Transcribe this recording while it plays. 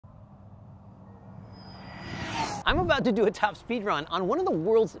I'm about to do a top speed run on one of the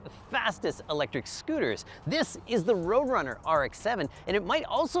world's fastest electric scooters. This is the RoadRunner RX7, and it might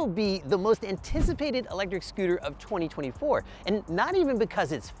also be the most anticipated electric scooter of 2024. And not even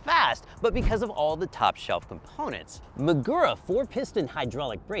because it's fast, but because of all the top shelf components. Magura 4-piston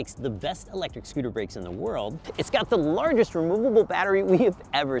hydraulic brakes, the best electric scooter brakes in the world. It's got the largest removable battery we have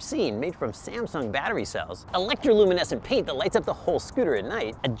ever seen, made from Samsung battery cells. Electroluminescent paint that lights up the whole scooter at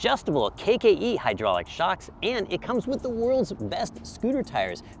night. Adjustable KKE hydraulic shocks, and it comes with the world's best scooter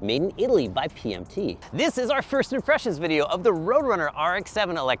tires, made in Italy by PMT. This is our first impressions video of the RoadRunner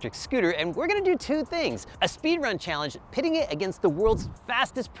RX7 electric scooter, and we're gonna do two things. A speed run challenge, pitting it against the world's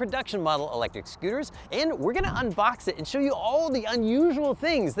fastest production model electric scooters, and we're gonna unbox it and show you all the unusual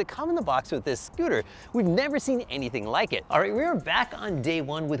things that come in the box with this scooter. We've never seen anything like it. All right, we're back on day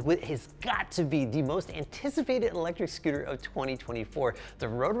one with what has got to be the most anticipated electric scooter of 2024, the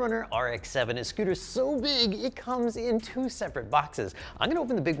RoadRunner RX7. A scooter so big, it comes in two separate boxes. I'm gonna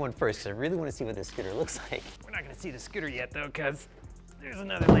open the big one first because I really wanna see what this scooter looks like. We're not gonna see the scooter yet though, because there's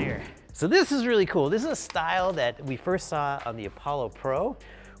another layer. So this is really cool. This is a style that we first saw on the Apollo Pro,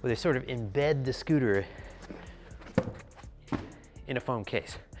 where they sort of embed the scooter in a foam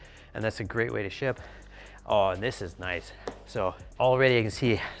case. And that's a great way to ship. Oh, and this is nice. So already I can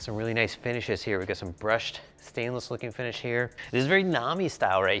see some really nice finishes here. We've got some brushed stainless looking finish here. This is very Nami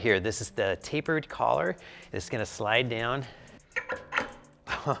style right here. This is the tapered collar. It's gonna slide down.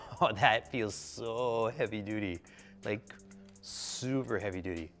 Oh, that feels so heavy duty. Like super heavy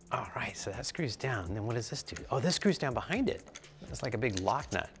duty. All right, so that screws down. And then what does this do? Oh, this screws down behind it. It's like a big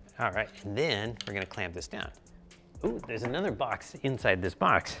lock nut. All right, and then we're gonna clamp this down. Ooh, there's another box inside this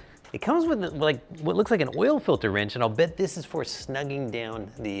box. It comes with like what looks like an oil filter wrench, and I'll bet this is for snugging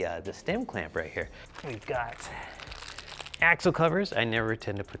down the stem clamp right here. We've got axle covers. I never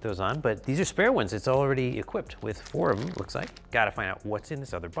tend to put those on, but these are spare ones. It's already equipped with 4 of them, looks like. Gotta find out what's in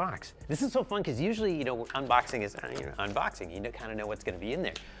this other box. This is so fun because usually, unboxing is unboxing. You kind of know what's gonna be in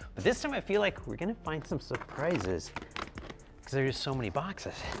there. But this time I feel like we're gonna find some surprises because there's just so many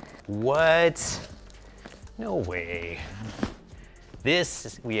boxes. What? No way.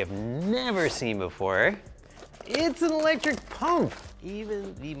 This we have never seen before. It's an electric pump.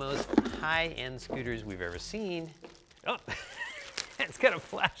 Even the most high-end scooters we've ever seen. Oh, it's got a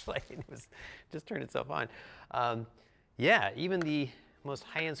flashlight. It was just turned itself on. Yeah, even the most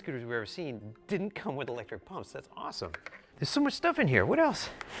high-end scooters we've ever seen didn't come with electric pumps. That's awesome. There's so much stuff in here. What else?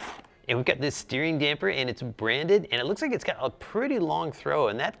 And we've got this steering damper, and it's branded, and it looks like it's got a pretty long throw,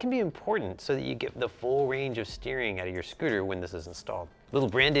 and that can be important so that you get the full range of steering out of your scooter when this is installed. Little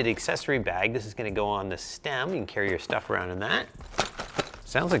branded accessory bag. This is gonna go on the stem. You can carry your stuff around in that.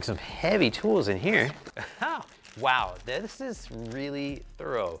 Sounds like some heavy tools in here. Oh, wow, this is really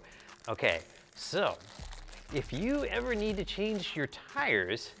thorough. Okay, so if you ever need to change your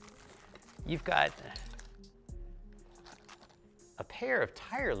tires, you've got a pair of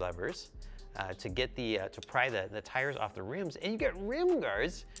tire levers to get to pry the tires off the rims, and you get rim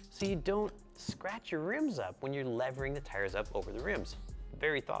guards so you don't scratch your rims up when you're levering the tires up over the rims.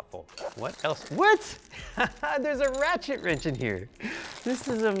 Very thoughtful. What else? What? There's a ratchet wrench in here. This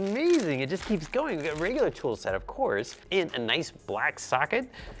is amazing. It just keeps going. We've got a regular tool set, of course, and a nice black socket,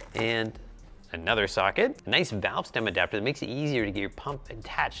 and another socket, a nice valve stem adapter that makes it easier to get your pump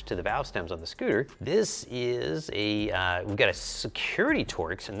attached to the valve stems on the scooter. This is we've got a security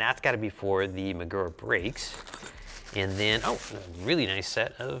Torx, and that's gotta be for the Magura brakes. And then, oh, a really nice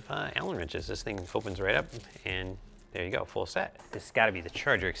set of Allen wrenches. This thing opens right up, and there you go, full set. This has gotta be the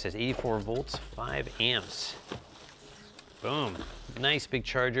charger. It says 84 volts, 5 amps. Boom, nice big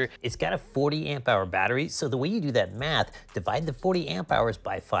charger. It's got a 40 amp hour battery, so the way you do that math, divide the 40 amp hours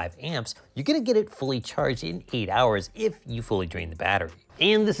by 5 amps, you're gonna get it fully charged in 8 hours if you fully drain the battery.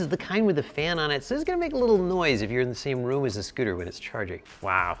 And this is the kind with a fan on it, so it's gonna make a little noise if you're in the same room as the scooter when it's charging.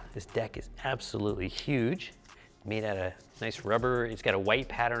 Wow, this deck is absolutely huge. Made out of nice rubber. It's got a white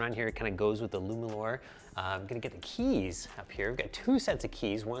pattern on here. It kind of goes with the Luminor. I'm gonna get the keys up here. We've got 2 sets of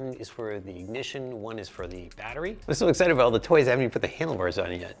keys. One is for the ignition, one is for the battery. I'm so excited about all the toys. I haven't even put the handlebars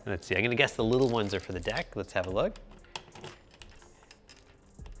on yet. Let's see, I'm gonna guess the little ones are for the deck. Let's have a look.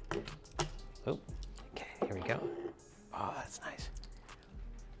 Oh, okay, here we go. Oh, that's nice.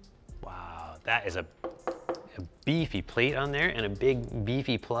 Wow, that is a beefy plate on there and a big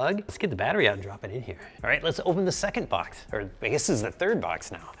beefy plug. Let's get the battery out and drop it in here. All right, let's open the second box, or I guess this is the third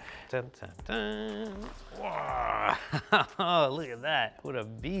box now. Dun, dun, dun. Wow, look at that, what a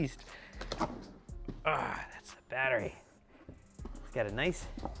beast. Ah, that's the battery. It's got a nice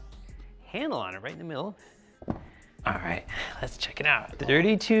handle on it right in the middle. All right, let's check it out.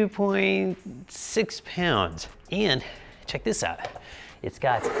 32.6 pounds. And check this out. It's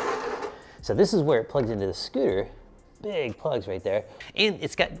got, so this is where it plugs into the scooter. Big plugs right there. And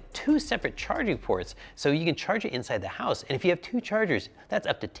it's got 2 separate charging ports, so you can charge it inside the house. And if you have 2 chargers, that's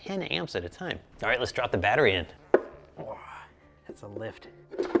up to 10 amps at a time. All right, let's drop the battery in. Oh, that's a lift.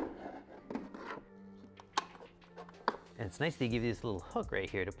 And it's nice they give you this little hook right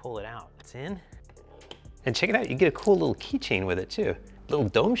here to pull it out. It's in. And check it out, you get a cool little keychain with it too. Little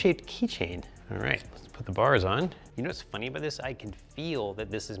dome-shaped keychain. All right, let's put the bars on. You know what's funny about this? I can feel that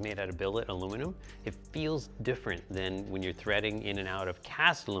this is made out of billet aluminum. It feels different than when you're threading in and out of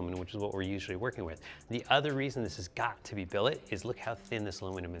cast aluminum, which is what we're usually working with. The other reason this has got to be billet is look how thin this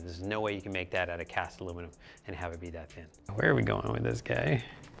aluminum is. There's no way you can make that out of cast aluminum and have it be that thin. Where are we going with this guy?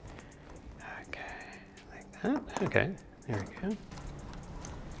 Okay, like that, okay, there we go.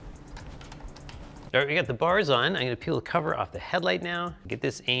 All right, we got the bars on. I'm gonna peel the cover off the headlight now, get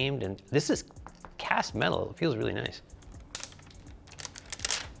this aimed, and this is cast metal. It feels really nice.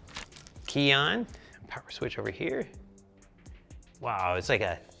 Key on, power switch over here. Wow, it's like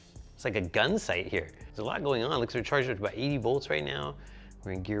a gun sight here. There's a lot going on. Looks like we're charged at about 80 volts right now.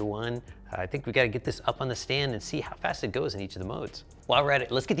 We're in gear 1. I think we gotta get this up on the stand and see how fast it goes in each of the modes. While we're at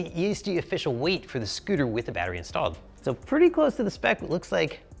it, let's get the ESG official weight for the scooter with the battery installed. So pretty close to the spec, it looks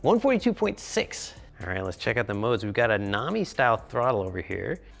like 142.6. All right, let's check out the modes. We've got a NAMI style throttle over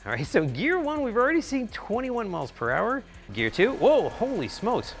here. All right, so gear 1, we've already seen 21 miles per hour. Gear 2, whoa, holy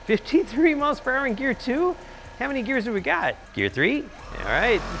smokes, 53 miles per hour in gear 2? How many gears do we got? Gear 3, all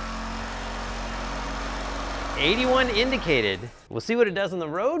right. 81 indicated. We'll see what it does on the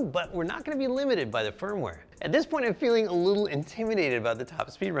road, but we're not gonna be limited by the firmware. At this point, I'm feeling a little intimidated about the top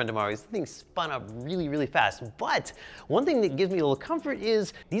speed run tomorrow because the thing spun up really, really fast. But one thing that gives me a little comfort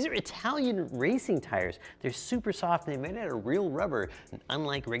is these are Italian racing tires. They're super soft and they're made out of real rubber,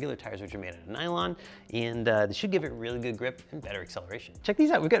 unlike regular tires, which are made out of nylon. And they should give it really good grip and better acceleration. Check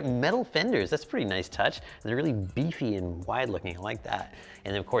these out. We've got metal fenders. That's a pretty nice touch. They're really beefy and wide looking. I like that.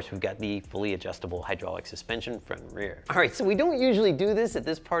 And then of course, we've got the fully adjustable hydraulic suspension front and rear. All right, so we don't usually do this at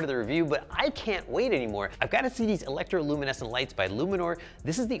this part of the review, but I can't wait anymore. I've got to see these electroluminescent lights by Luminor.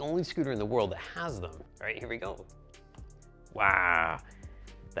 This is the only scooter in the world that has them. All right, here we go. Wow,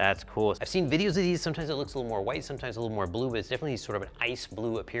 that's cool. I've seen videos of these. Sometimes it looks a little more white, sometimes a little more blue, but it's definitely sort of an ice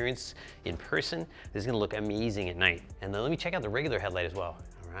blue appearance in person. This is gonna look amazing at night. And then let me check out the regular headlight as well.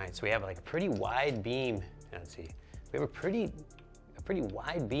 All right, so we have like a pretty wide beam. Let's see, we have a pretty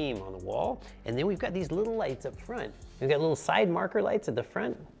wide beam on the wall. And then we've got these little lights up front. We've got little side marker lights at the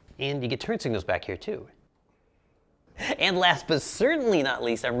front, and you get turn signals back here too. And last but certainly not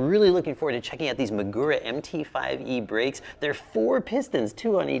least, I'm really looking forward to checking out these Magura MT5E brakes. They're 4 pistons,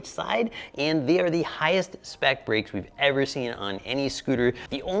 2 on each side, and they are the highest spec brakes we've ever seen on any scooter.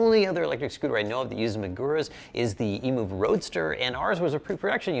 The only other electric scooter I know of that uses Maguras is the eMove Roadster, and ours was a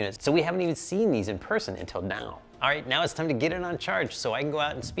pre-production unit, so we haven't even seen these in person until now. All right, now it's time to get it on charge so I can go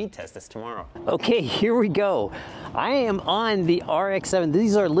out and speed test this tomorrow. Okay, here we go. I am on the RX7.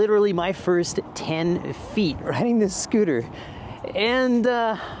 These are literally my first 10 feet riding this scooter. And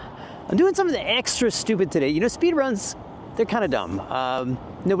I'm doing something extra stupid today. You know, speed runs, they're kind of dumb.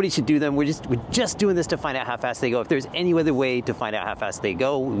 Nobody should do them. We're just doing this to find out how fast they go. If there's any other way to find out how fast they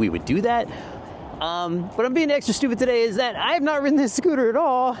go, we would do that. But I'm being extra stupid today is that I have not ridden this scooter at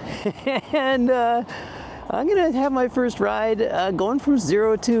all. And I'm gonna have my first ride going from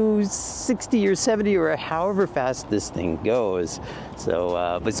 0 to 60 or 70 or however fast this thing goes.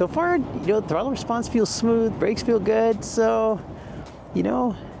 So, but so far, you know, throttle response feels smooth, brakes feel good, so, you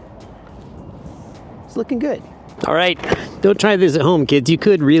know, it's looking good. All right, don't try this at home, kids. You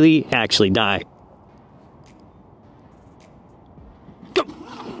could really actually die. Go!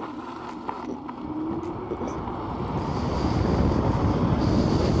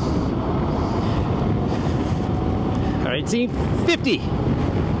 All right, see, 50.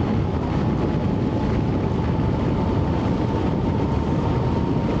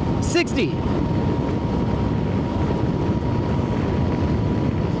 60.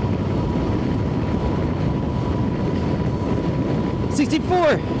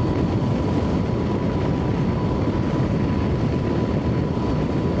 64.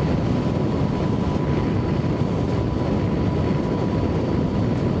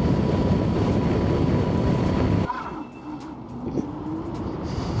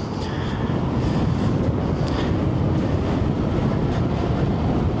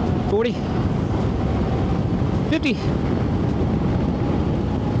 40, 50, 60,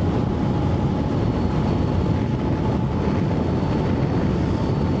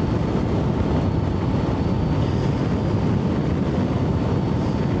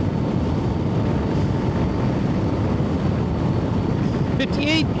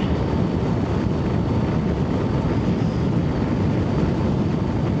 58.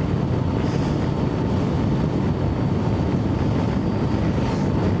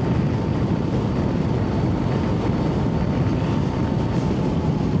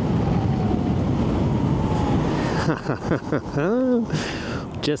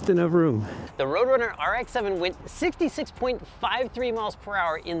 Just enough room. The RoadRunner RX7 went 66.53 miles per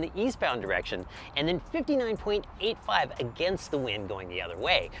hour in the eastbound direction and then 59.85 against the wind going the other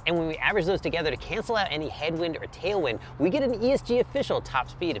way. And when we average those together to cancel out any headwind or tailwind, we get an ESG official top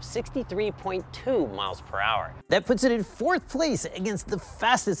speed of 63.2 miles per hour. That puts it in 4th place against the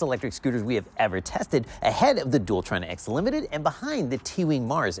fastest electric scooters we have ever tested, ahead of the Dualtron X Limited and behind the T-Wing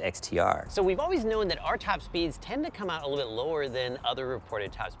Mars XTR. So we've always known that our top speeds tend to come out a little bit lower than other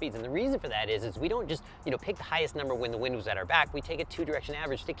reported top speeds. And the reason for that is we don't just, pick the highest number when the wind was at our back. We take a 2-direction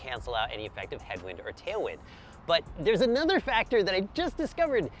average to cancel out any effective headwind or tailwind. But there's another factor that I just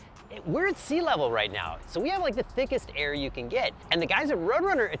discovered. We're at sea level right now, so we have like the thickest air you can get. And the guys at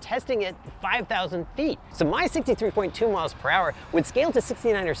RoadRunner are testing at 5,000 feet. So my 63.2 miles per hour would scale to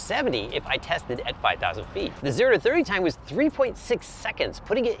 69 or 70 if I tested at 5,000 feet. The 0 to 30 time was 3.6 seconds,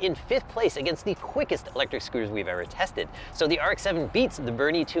 putting it in 5th place against the quickest electric scooters we've ever tested. So the RX-7 beats the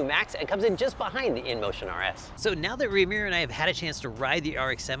Bernie 2 Max and comes in just behind the InMotion RS. So now that Ramiro and I have had a chance to ride the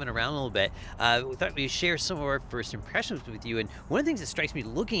RX-7 around a little bit, we thought we'd share some of our first impressions with you. And one of the things that strikes me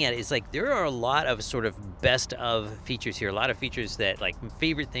looking at it is like there are a lot of sort of best of features here, a lot of features that like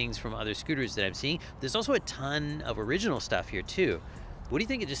favorite things from other scooters that I'm seeing. There's also a ton of original stuff here too. What do you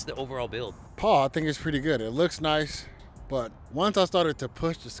think of just the overall build? Paul, I think it's pretty good. It looks nice, but once I started to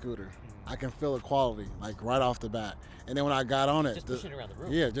push the scooter, I can feel the quality like right off the bat. And then when I got on it, just pushing around the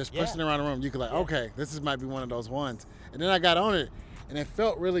room. Yeah, just pushing around the room, you could like, okay, this might be one of those ones. And then I got on it, and it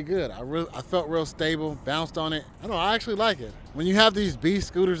felt really good. I felt real stable, bounced on it. I don't know, I actually like it. When you have these beast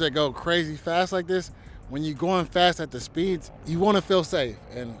scooters that go crazy fast like this, when you're going fast at the speeds, you want to feel safe.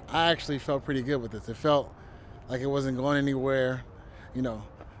 And I actually felt pretty good with this. It felt like it wasn't going anywhere.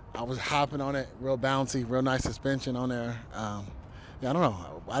 I was hopping on it, real bouncy, real nice suspension on there. Yeah, I don't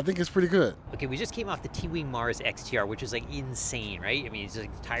know. I think it's pretty good. Okay, we just came off the T-Wing Mars XTR, which is like insane, right? I mean, it's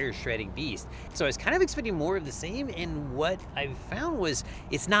like a tire shredding beast. So I was kind of expecting more of the same, and what I found was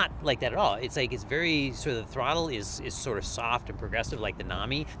it's not like that at all. It's like it's very sort of the throttle is sort of soft and progressive like the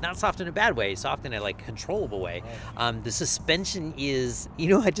Nami. Not soft in a bad way, soft in a like controllable way. The suspension is,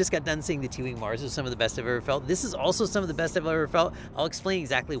 I just got done saying the T-Wing Mars is some of the best I've ever felt. This is also some of the best I've ever felt. I'll explain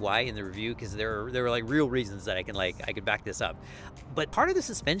exactly why in the review because there were like real reasons that I could back this up. But part of the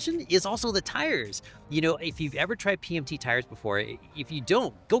suspension is also the tires. If you've ever tried PMT tires before, if you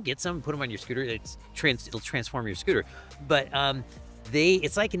don't, go get some, put them on your scooter. It'll transform your scooter. But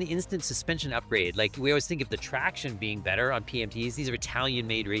it's like an instant suspension upgrade. Like we always think of the traction being better on PMTs. These are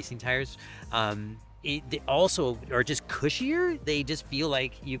Italian-made racing tires. They also are just cushier. They just feel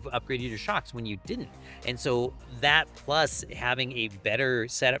like you've upgraded your shocks when you didn't. And so that plus having a better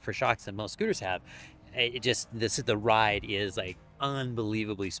setup for shocks than most scooters have, the ride is like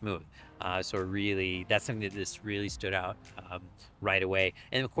unbelievably smooth. So really, that's something that just really stood out right away.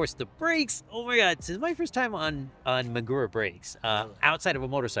 And of course the brakes, oh my God, this is my first time on Magura brakes outside of a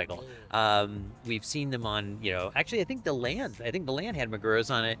motorcycle. We've seen them on, actually I think the Land had Maguras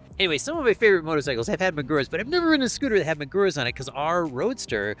on it. Anyway, some of my favorite motorcycles have had Maguras, but I've never ridden a scooter that had Maguras on it because our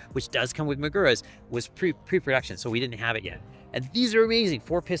Roadster, which does come with Maguras, was pre-production, so we didn't have it yet. And these are amazing,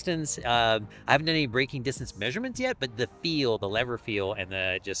 4 pistons. I haven't done any braking distance measurements yet, but the feel, the lever feel, and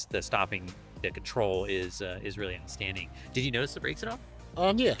the stopping, the control is really outstanding. Did you notice the brakes at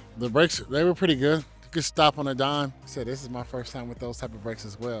all? Yeah, the brakes, they were pretty good. You could stop on a dime. I said this is my first time with those type of brakes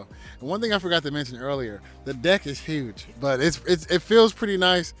as well. And one thing I forgot to mention earlier, the deck is huge, but it feels pretty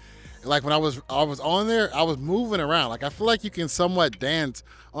nice. Like when I was on there, I was moving around. Like I feel like you can somewhat dance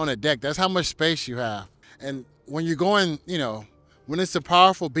on a deck. That's how much space you have. And when you're going, when it's a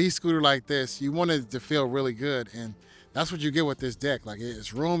powerful beast scooter like this, you want it to feel really good. And that's what you get with this deck. Like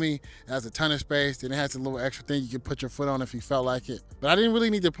it's roomy, it has a ton of space, then it has a little extra thing you can put your foot on if you felt like it. But I didn't really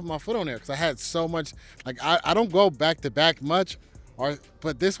need to put my foot on there because I had so much, like I don't go back to back much,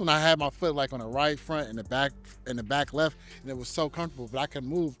 but this one I had my foot like on the right front and the back left, and it was so comfortable, but I could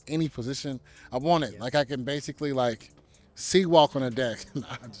move any position I wanted. Like I can basically like sea walk on a deck.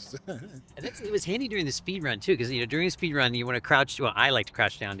 It was handy during the speed run too, because during a speed run you want to crouch. Well, I like to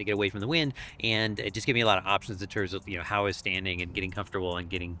crouch down to get away from the wind, and it just gave me a lot of options in terms of how I was standing and getting comfortable and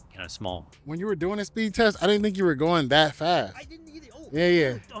getting kind of small. When you were doing a speed test, I didn't think you were going that fast. I didn't either. Oh,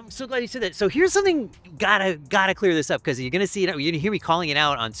 yeah. I'm so glad you said that. So here's something gotta clear this up because you're gonna see it. You're gonna hear me calling it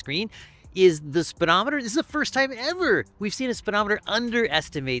out on screen. is the speedometer. This is the first time ever we've seen a speedometer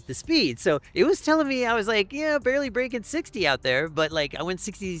underestimate the speed. So it was telling me, I was like, yeah, barely breaking 60 out there, but like I went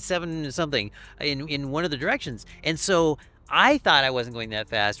 67 or something in one of the directions. And so I thought I wasn't going that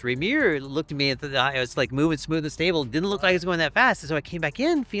fast. Ramir looked at me and thought I was like moving smooth and stable. Didn't look like I was going that fast. And so I came back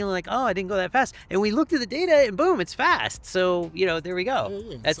in feeling like, oh, I didn't go that fast. And we looked at the data and boom, it's fast. So, you know, there we go.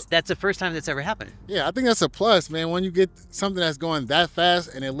 Yeah. That's the first time that's ever happened. Yeah, I think that's a plus, man. When you get something that's going that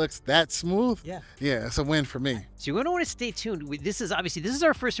fast and it looks that smooth, yeah, it's a win for me. So you're going to want to stay tuned. This is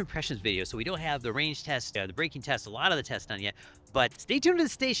our first impressions video, so we don't have the range test, the braking test, a lot of the tests done yet. But stay tuned to the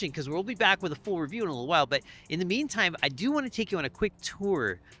station because we'll be back with a full review in a little while. But in the meantime, I do want to take you on a quick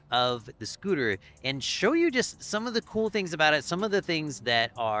tour of the scooter and show you just some of the cool things about it, some of the things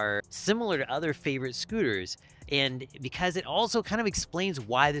that are similar to other favorite scooters. And because it also kind of explains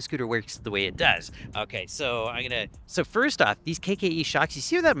why the scooter works the way it does. Okay, so so first off, these KKE shocks, you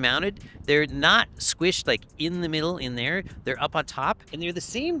see where they're mounted? They're not squished like in the middle in there. They're up on top and they're the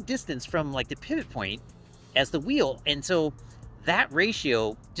same distance from like the pivot point as the wheel. And so that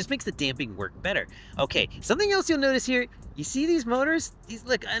ratio just makes the damping work better. Okay, something else you'll notice here, you see these motors? These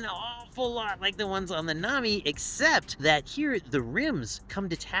look an awful lot like the ones on the Nami, except that here the rims come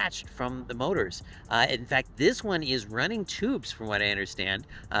detached from the motors. In fact, this one is running tubes from what I understand,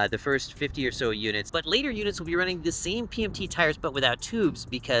 the first 50 or so units. But later units will be running the same PMT tires but without tubes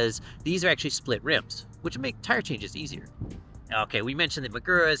because these are actually split rims, which will make tire changes easier. Okay, we mentioned the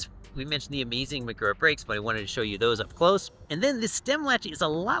Maguras. We mentioned the amazing Magura brakes, but I wanted to show you those up close. And then this stem latch is a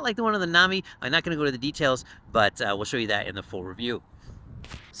lot like the one on the Nami. I'm not going to go to the details, but we'll show you that in the full review.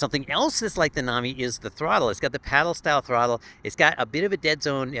 Something else that's like the Nami is the throttle. It's got the paddle style throttle. It's got a bit of a dead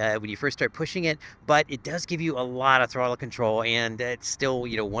zone when you first start pushing it, but it does give you a lot of throttle control, and it's still,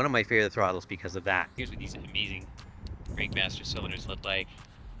 you know, one of my favorite throttles because of that. Here's what these amazing brake master cylinders look like.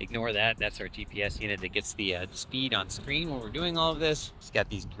 Ignore that, that's our GPS unit that gets the speed on screen when we're doing all of this. It's got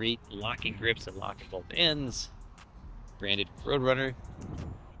these great locking grips that lock at both ends. Branded RoadRunner.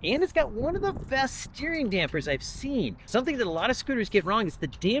 And it's got one of the best steering dampers I've seen. Something that a lot of scooters get wrong is the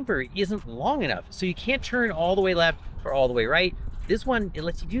damper isn't long enough. So you can't turn all the way left or all the way right. This one, it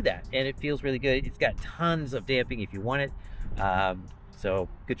lets you do that and it feels really good. It's got tons of damping if you want it. So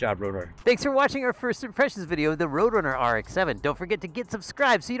good job, RoadRunner. Thanks for watching our first impressions video of the RoadRunner RX7. Don't forget to get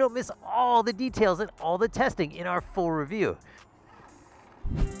subscribed so you don't miss all the details and all the testing in our full review.